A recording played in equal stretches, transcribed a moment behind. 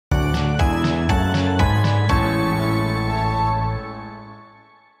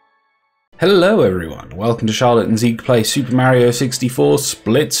Hello everyone, welcome to Charlotte and Zeke play Super Mario 64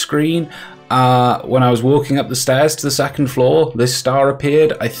 split screen. When I was walking up the stairs to the second floor, this star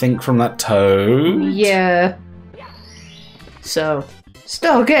appeared, I think from that toad. Yeah. So,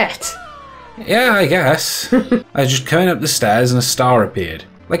 Stargate. Yeah, I guess. I was just coming up the stairs and a star appeared.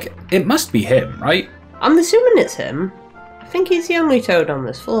 Like, it must be him, right? I'm assuming it's him. I think he's the only toad on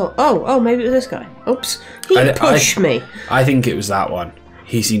this floor. Oh, maybe it was this guy. Oops. He pushed me. I think it was that one.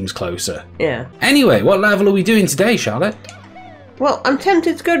 He seems closer. Yeah. Anyway, what level are we doing today, Charlotte? Well, I'm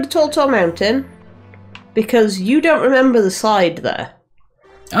tempted to go to Tall Mountain because you don't remember the slide there.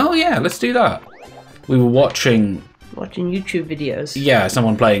 Oh yeah, let's do that. We were watching YouTube videos. Yeah,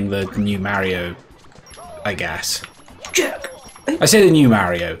 someone playing the new Mario, I guess. Jerk. I say the new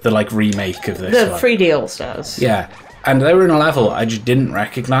Mario, the like remake of this. The 3D All-Stars. Yeah, and they were in a level I just didn't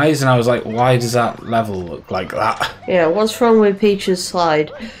recognise, and I was like, why does that level look like that? Yeah, what's wrong with Peach's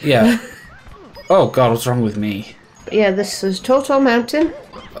slide? Yeah. Oh god, what's wrong with me? But yeah, this is Tall Mountain.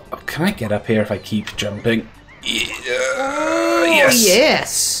 Oh, can I get up here if I keep jumping? Yes.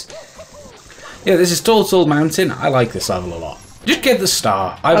 Yes. Yeah, this is Tall Mountain. I like this level a lot. Just get the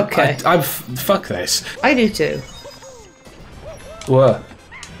star. Okay. Fuck this. I do too. What?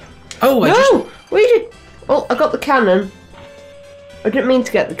 Oh, No! We did. Oh, I got the cannon. I didn't mean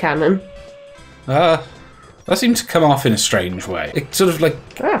to get the cannon. That seemed to come off in a strange way. It sort of like...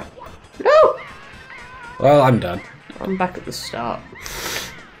 Ah. No! Well, I'm done. I'm back at the start.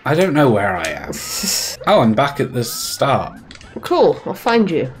 I don't know where I am. Oh, I'm back at the start. Cool, I'll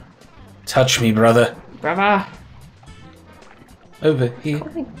find you. Touch me, brother. Brava. Over here.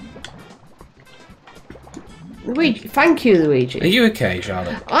 Luigi, thank you, Luigi. Are you okay,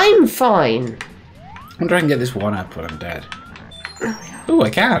 Charlotte? I'm fine. I wonder if I can get this one up when I'm dead. Oh, I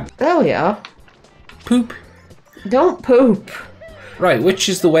can. There we are. Poop. Don't poop. Right, which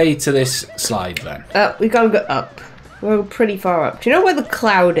is the way to this slide then? We gotta go up. We're pretty far up. Do you know where the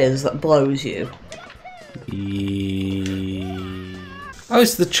cloud is that blows you? Oh,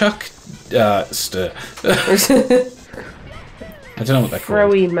 it's the Chuck stir. I don't know what they're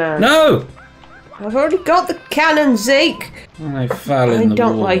called. Throwy man. No! I've already got the cannon, Zeke! I fell in the water. I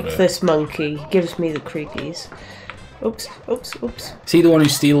don't like this monkey. He gives me the creepies. Oops, oops, oops. Is he the one who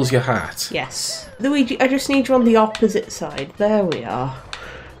steals your hat? Yes. Luigi, I just need you on the opposite side. There we are.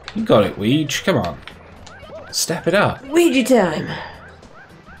 You got it, Weege. Come on. Step it up. Luigi time.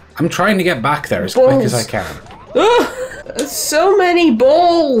 I'm trying to get back there as quick as I can. Oh, so many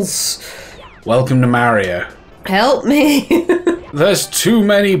balls. Welcome to Mario. Help me. There's too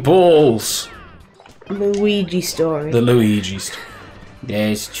many balls. Luigi story. The Luigi story.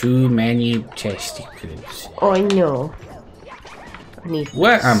 There's too many testicles. Oh, I know. I need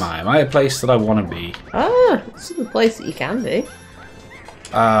Where am I? Am I a place that I want to be? Ah, this is the place that you can be.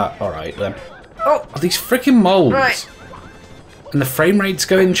 Alright then. Oh, These freaking moles. right. And the frame rate's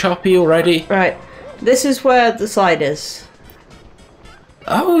going choppy already. Right. This is where the slide is.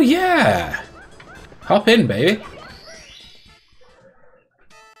 Oh yeah. Hop in, baby.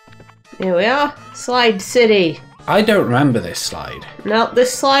 Here we are. Slide City. I don't remember this slide. Now,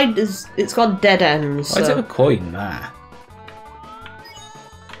 this slide it's got dead ends. Why is there a coin there?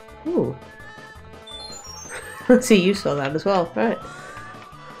 Ooh. See, you saw that as well. Right.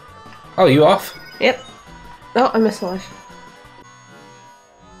 Oh, you off? Yep. Oh, I missed life.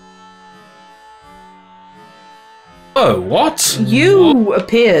 Oh, what? You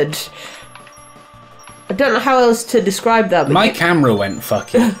appeared. I don't know how else to describe that. But My camera went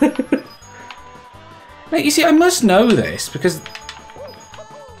fucking. Mate, you see, I must know this because...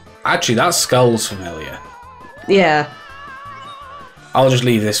 Actually, that skull's familiar. Yeah. I'll just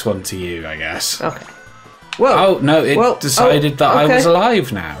leave this one to you, I guess. Okay. Whoa. Oh, no, it decided that I was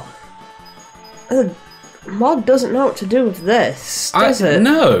alive now. The mod doesn't know what to do with this, does it?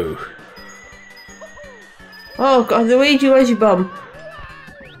 No. Oh, God, Luigi, where's your bum?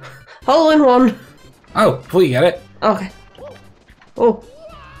 Hole in one. Oh, before you get it. Okay. Oh.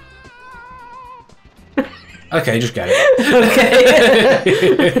 Okay, just get it.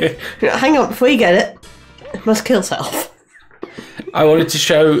 Okay. Hang on, before you get it, must kill self. I wanted to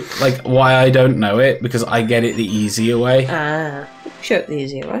show, like, why I don't know it, because I get it the easier way. Ah. Show it the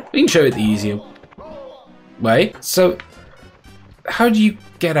easier way. We can show it the easier way. So, how do you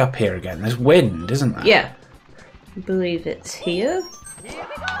get up here again? There's wind, isn't there? Yeah. I believe it's here.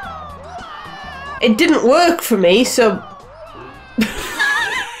 It didn't work for me, so...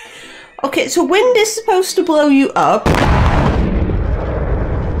 Okay, so wind is supposed to blow you up.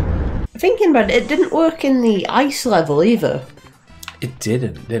 Thinking about it, it didn't work in the ice level either. It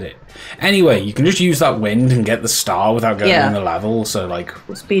didn't, did it? Anyway, you can just use that wind and get the star without going on the level, so like...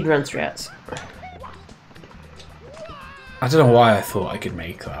 Speedrun strats. I don't know why I thought I could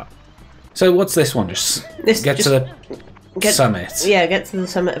make that. So what's this one? Just get to the summit. Yeah, get to the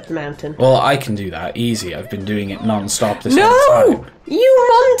summit of the mountain. Well, I can do that. Easy. I've been doing it non-stop this whole time. No! You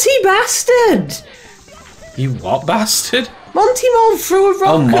Monty bastard! You what bastard? Monty Mole threw a rock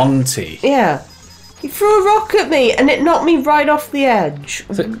Oh, Monty. Yeah. He threw a rock at me and it knocked me right off the edge.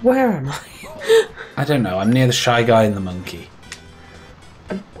 Where am I? I don't know. I'm near the shy guy and the monkey.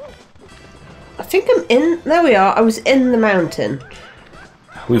 I think I'm in... There we are. I was in the mountain.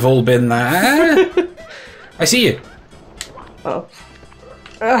 We've all been there. I see you. Oh.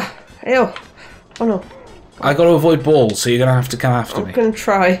 Ew. Oh no. I got to avoid balls, so you're going to have to come after me. I'm going to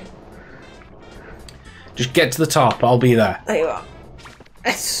try. Just get to the top. I'll be there. There you are.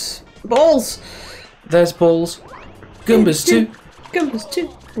 Yes. Balls. There's balls. Goombas too. Goombas too.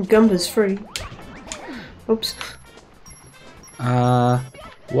 And Goombas free. Oops.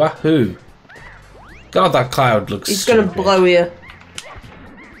 Wahoo. God, that cloud looks He's going to blow you.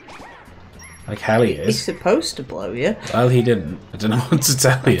 Like hell he is. He's supposed to blow you. Well, he didn't. I don't know what to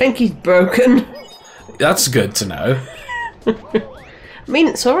tell you. I think he's broken. That's good to know. I mean,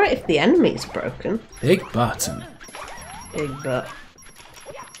 it's alright if the enemy's broken. Big button. Big butt.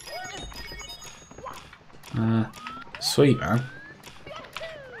 Sweet, man.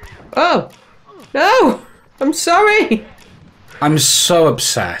 Oh! No! I'm sorry! I'm so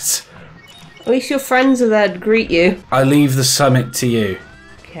upset. At least your friends are there to greet you. I leave the summit to you.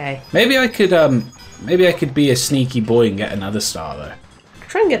 Okay. Maybe I could be a sneaky boy and get another star, though.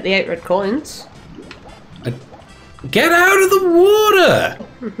 Try and get the 8 red coins. Get out of the water!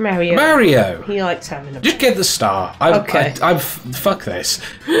 Mario. Mario! He likes having a... Just get the star. Okay. Fuck this.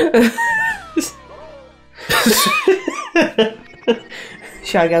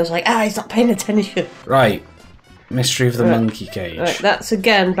 Shy Guy was like, he's not paying attention. Right. Mystery of the monkey cage. Right, that's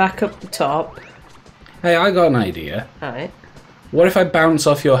again back up the top. Hey, I got an idea. Alright. What if I bounce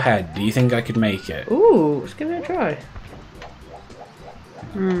off your head? Do you think I could make it? Ooh, let's give it a try.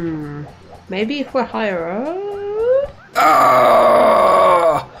 Maybe if we're higher up?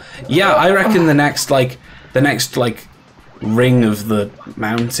 Oh! Yeah, I reckon the next ring of the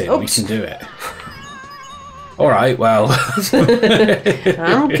mountain, we can do it. Alright, well.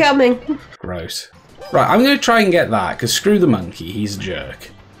 I'm coming. Gross. Right, I'm going to try and get that, because screw the monkey, he's a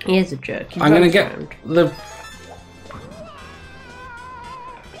jerk. He is a jerk. I'm going to get the...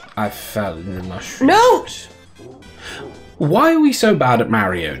 I fell in the mushroom. No! Why are we so bad at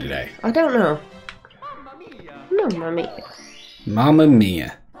Mario today? I don't know. No, Mummy. Mamma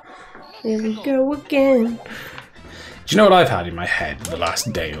mia. Here we go again. Do you know what I've had in my head the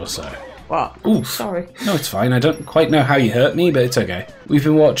last day or so? What? Oof. Sorry. No, it's fine. I don't quite know how you hurt me, but it's okay. We've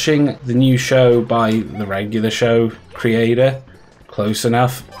been watching the new show by the regular show creator, Close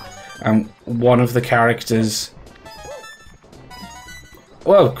Enough, and one of the characters...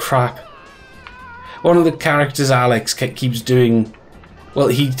 Well, crap. One of the characters, Alex, keeps doing... Well,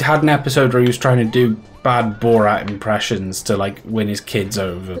 he had an episode where he was trying to do bad Borat impressions to, like, win his kids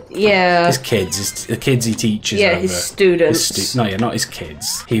over. Yeah. His kids, the kids he teaches yeah, over. his students. No, yeah, not his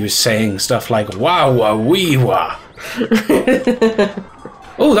kids. He was saying stuff like, wow, wee wah.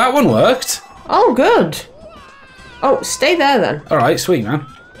 Oh, that one worked. Oh, good. Oh, stay there then. Alright, sweet, man.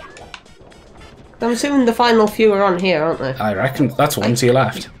 I'm assuming the final few are on here, aren't they? I reckon that's one to your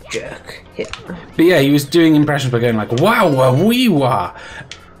left. Jerk. Hit. But yeah, he was doing impressions by going like, wow, wee wah.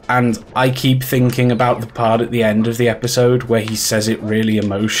 And I keep thinking about the part at the end of the episode where he says it really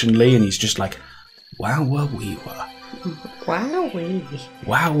emotionally and he's just like, wow, wee wah. Wow, wee.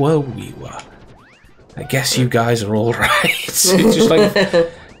 Wow, wee wah. I guess you guys are all right. It's just like,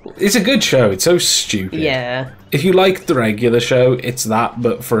 it's a good show. It's so stupid. Yeah. If you like the regular show, it's that,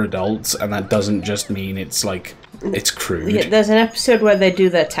 but for adults, and that doesn't just mean it's like, it's crude. Yeah, there's an episode where they do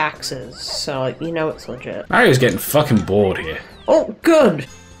their taxes, so like, you know it's legit. Mario's getting fucking bored here. Oh, good.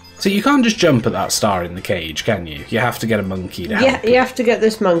 So you can't just jump at that star in the cage, can you? You have to get a monkey to help. Yeah, you have to get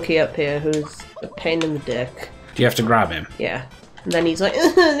this monkey up here who's a pain in the dick. Do you have to grab him? Yeah. And then he's like,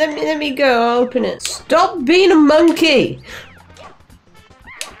 let me go, I'll open it. Stop being a monkey!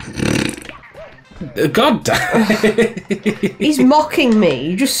 God damn. He's mocking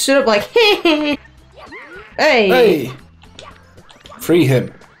me. You just stood up like, hey! Hey! Free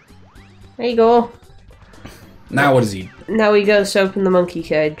him. There you go. Now what does he... Now he goes to open the monkey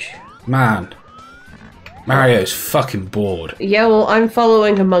cage. Man. Mario's fucking bored. Yeah, well, I'm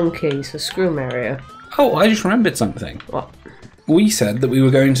following a monkey, so screw Mario. Oh, I just remembered something. What? We said that we were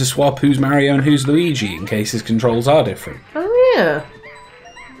going to swap who's Mario and who's Luigi in case his controls are different. Oh, Yeah.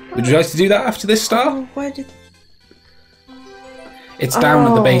 Would you like to do that after this star? Oh, where did... It's down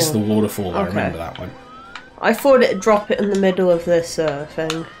at the base of the waterfall. I remember that one. I thought it'd drop it in the middle of this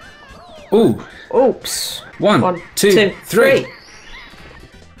thing. Ooh. Oops. One, two, three.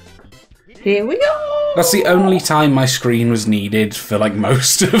 Here we go. That's the only time my screen was needed for like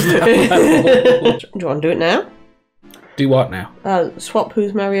most of that level. Do you want to do it now? Do what now? Swap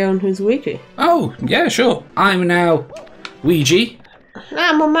who's Mario and who's Luigi. Oh, yeah, sure. I'm now Ouija.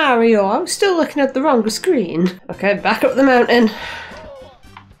 I'm a Mario. I was still looking at the wrong screen. Okay, back up the mountain.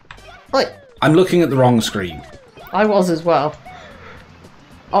 Like, I'm looking at the wrong screen. I was as well.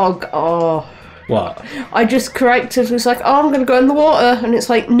 Oh. What? I just corrected. It was like, oh, I'm going to go in the water. And it's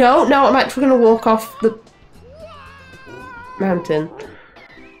like, no, I'm actually going to walk off the mountain.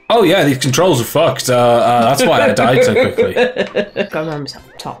 Oh, yeah, these controls are fucked. That's why I died so quickly. Go around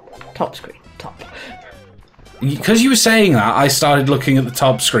myself. Top screen. Top. Because you were saying that, I started looking at the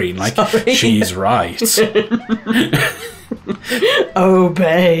top screen like, Sorry. She's right.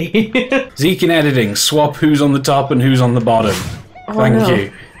 Obey. Zeke in editing, swap who's on the top and who's on the bottom. Thank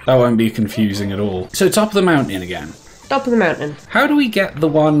you. That won't be confusing at all. So top of the mountain again. Top of the mountain. How do we get the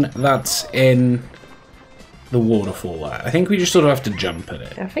one that's in the waterfall there? I think we just sort of have to jump at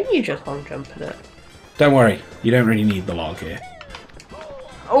it. I think you just long jump at it. Don't worry, you don't really need the log here.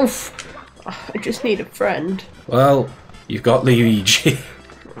 Oof. I just need a friend. Well, you've got Luigi.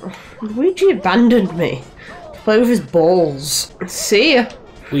 Luigi abandoned me to play with his balls. See ya.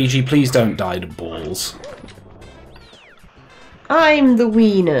 Luigi, please don't die to balls. I'm the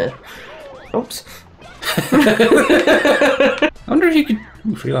wiener. Oops. I wonder if you could...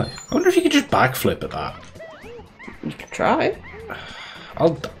 Ooh, free life. I wonder if you could just backflip at that. You can try.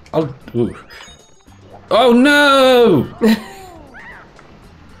 Ooh. Oh no!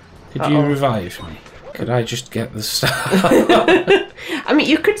 Could you revive me? Could I just get the star? I mean,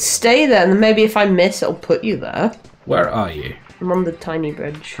 you could stay there, and then maybe if I miss, it'll put you there. Where are you? I'm on the tiny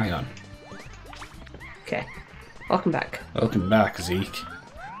bridge. Hang on. Okay. Welcome back. Welcome back, Zeke.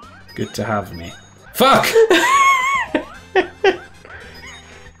 Good to have me. Fuck! I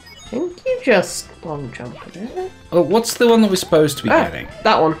think you just long jump at it. Oh, what's the one that we're supposed to be getting?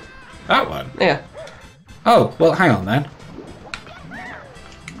 That one. That one? Yeah. Oh, well, hang on then.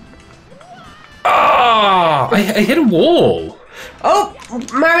 Ah! I hit a wall. Oh,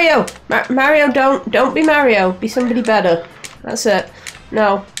 Mario! Mario, don't be Mario. Be somebody better. That's it.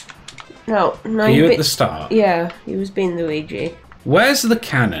 No. Are you at the start? Yeah, he was being Luigi. Where's the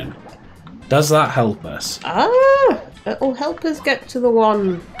cannon? Does that help us? Ah! It'll help us get to the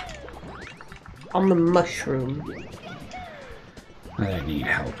one on the mushroom. I don't need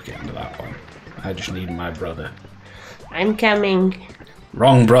help getting to that one. I just need my brother. I'm coming.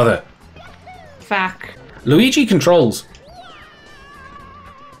 Wrong brother. Fuck. Luigi controls.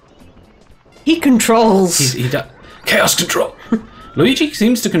 He controls. He does. Chaos control. Luigi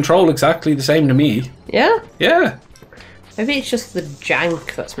seems to control exactly the same to me. Yeah? Yeah. Maybe it's just the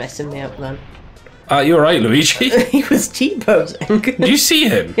jank that's messing me up then. You're right, Luigi. He was T-posing. Did you see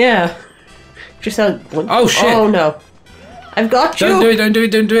him? Yeah. Just a... Oh, shit. Oh, no. I've got you. Don't do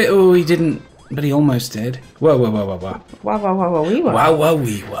it. Oh, he didn't. But he almost did. Whoa. Wow, wee wah. Wow,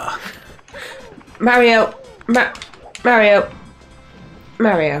 wee wah. Mario.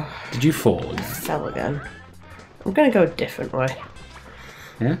 Mario. Did you fall? Fell again. I'm gonna go a different way.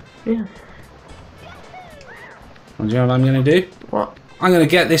 Yeah? Yeah. Well, do you know what I'm gonna do? What? I'm gonna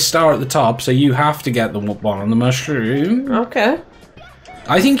get this star at the top, so you have to get the one on the mushroom. Okay.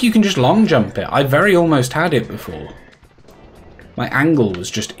 I think you can just long jump it. I very almost had it before. My angle was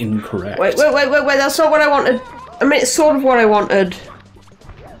just incorrect. Wait, that's not what I wanted. I mean, it's sort of what I wanted.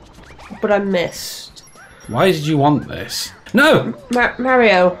 But I missed. Why did you want this? No!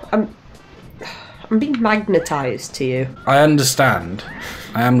 Mario, I'm being magnetized to you. I understand.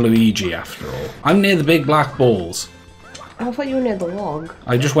 I am Luigi, after all. I'm near the big black balls. I thought you were near the log.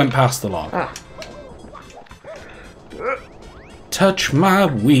 I just went past the log. Ah. Touch my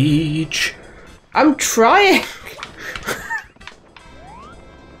weege. I'm trying!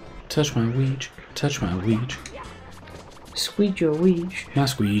 Touch my weege. Touch my weege. Squeegee or weege. My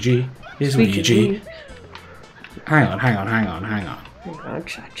squeegee is Ouija. Hang on. I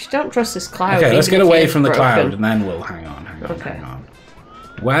just don't trust this cloud. Okay, let's get away from the broken. cloud and then we'll hang on.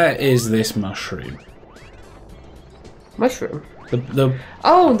 Where is this mushroom? Mushroom? The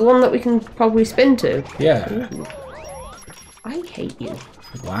Oh, the one that we can probably spin to. yeah. Ooh. I hate you.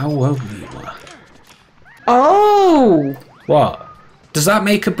 Wow. Oh! What? Does that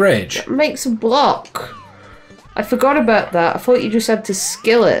make a bridge? It makes a block. I forgot about that. I thought you just had to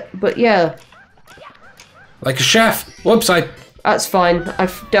skill it, but yeah. Like a chef. Whoops, I That's fine. I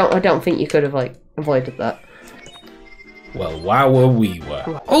don't think you could have, like, avoided that. Well, wow, we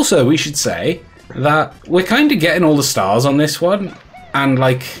were. Also, we should say that we're kind of getting all the stars on this one, and,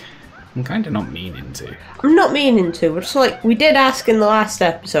 like, I'm kind of not meaning to. I'm not meaning to, but it's like, we did ask in the last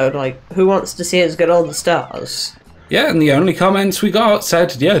episode, like, who wants to see us get all the stars? Yeah, and the only comments we got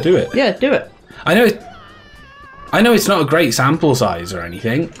said, yeah, do it. Yeah, do it. I know it's not a great sample size or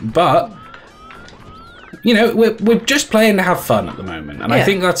anything, but, you know, we're just playing to have fun at the moment, and I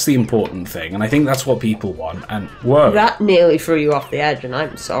think that's the important thing, and I think that's what people want, and whoa. That nearly threw you off the edge, and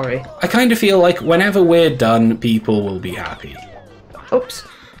I'm sorry. I kind of feel like whenever we're done, people will be happy. Oops.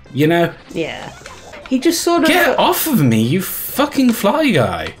 You know? Yeah. He just sort of... Get off of me, you fucking fly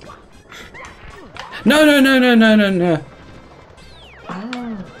guy. No.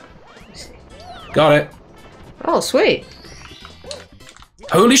 Oh. Got it. Oh, sweet.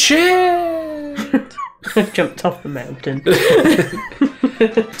 Holy shit! I jumped off the mountain.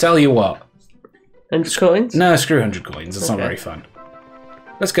 Tell you what. 100 coins? No, screw 100 coins. It's not very fun.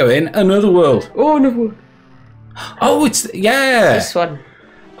 Let's go in. Another world. Oh, no. Oh, it's... Yeah! This one.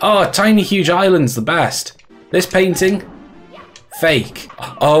 Oh, tiny huge island's the best. This painting, fake.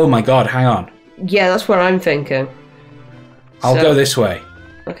 Oh my god, hang on. Yeah, that's what I'm thinking. I'll go this way.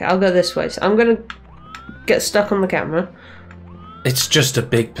 Okay, I'll go this way. So I'm gonna get stuck on the camera. It's just a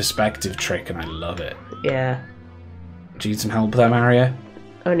big perspective trick and I love it. Yeah. Do you need some help there, Mario?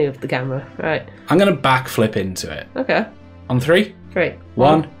 Only with the camera. Right. I'm gonna backflip into it. Okay. On 3? 3.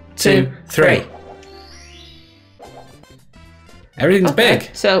 1, 2, 3. Everything's big.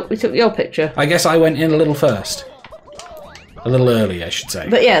 So we took your picture. I guess I went in a little first. A little early, I should say.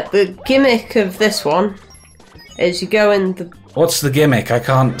 But yeah, the gimmick of this one is you go in the... What's the gimmick? I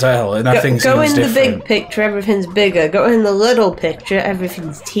can't tell. Nothing seems different. Go in the different. big picture, everything's bigger. Go in the little picture,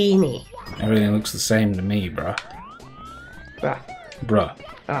 everything's teeny. Everything looks the same to me, bruh. Bruh.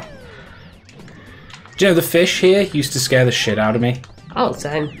 Ah. Do you know the fish here used to scare the shit out of me? Oh,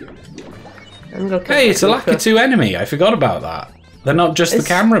 same. Hey, it's a Lakitu enemy. I forgot about that. They're not just the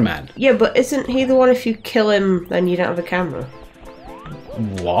cameramen. Yeah, but isn't he the one if you kill him, then you don't have a camera?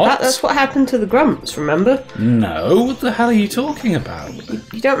 What? That's what happened to the Grumps, remember? No, what the hell are you talking about?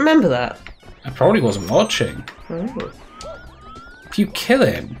 You don't remember that? I probably wasn't watching. Oh. If you kill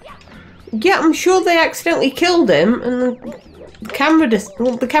him... Yeah, I'm sure they accidentally killed him, and the camera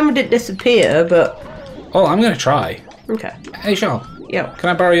the camera didn't disappear, but... Oh, I'm going to try. Okay. Hey, Charles. Yeah. Can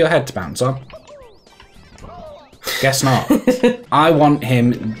I borrow your head to bounce on? Guess not. I want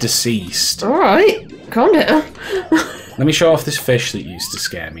him deceased. Alright, calm down. Let me show off this fish that used to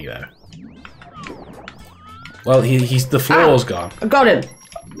scare me, though. Well, he's the floor's gone. I got him.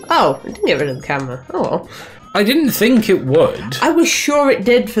 Oh, I didn't get rid of the camera. Oh well. I didn't think it would. I was sure it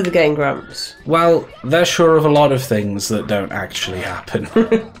did for the Game Grumps. Well, they're sure of a lot of things that don't actually happen.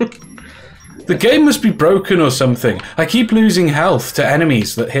 The game must be broken or something. I keep losing health to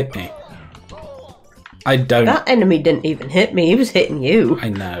enemies that hit me. I don't... That enemy didn't even hit me, he was hitting you. I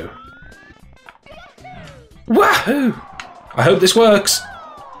know. Wahoo! I hope this works.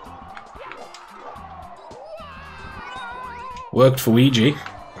 Worked for Ouija.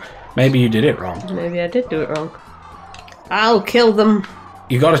 Maybe you did it wrong. Maybe I did do it wrong. I'll kill them.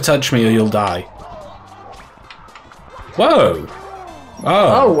 You gotta touch me or you'll die. Whoa!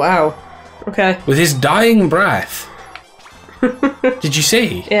 Oh, wow. Okay. With his dying breath. Did you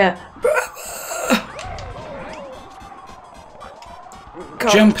see? Yeah.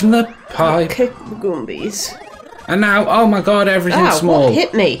 Jump in the pipe. Kick the Goombies. And now, oh my god, everything's small. What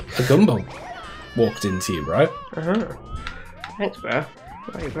hit me? A Gumbo walked into you, bro. Thanks, bro.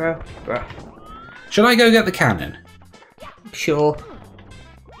 Hey, bro. Should I go get the cannon? Sure.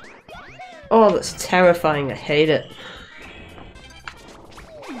 Oh, that's terrifying. I hate it.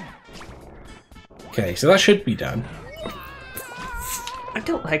 Okay, so that should be done. I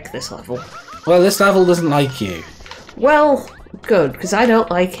don't like this level. Well, this level doesn't like you. Well, good, because I don't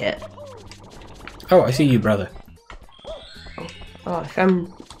like it. Oh, I see you, brother. Oh, I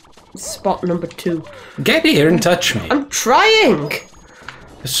found spot number 2. Get here and touch me. I'm trying!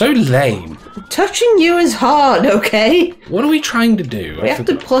 You're so lame. Touching you is hard, okay? What are we trying to do? We have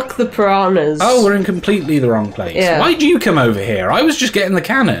to pluck the piranhas. Oh, we're in completely the wrong place. Yeah. Why'd you come over here? I was just getting the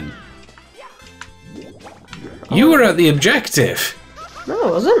cannon. You were at the objective. No,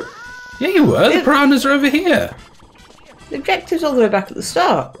 I wasn't. Yeah, you were. The piranhas are over here. The objective's all the way back at the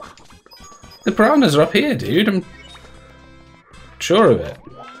start. The piranhas are up here, dude. I'm sure of it.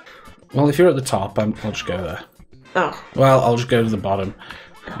 Well, if you're at the top, I'll just go there. Oh. Well, I'll just go to the bottom,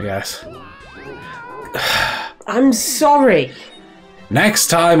 I guess. I'm sorry. Next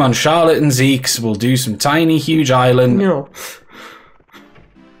time on Charlotte and Zeke's, we'll do some tiny, huge island. No.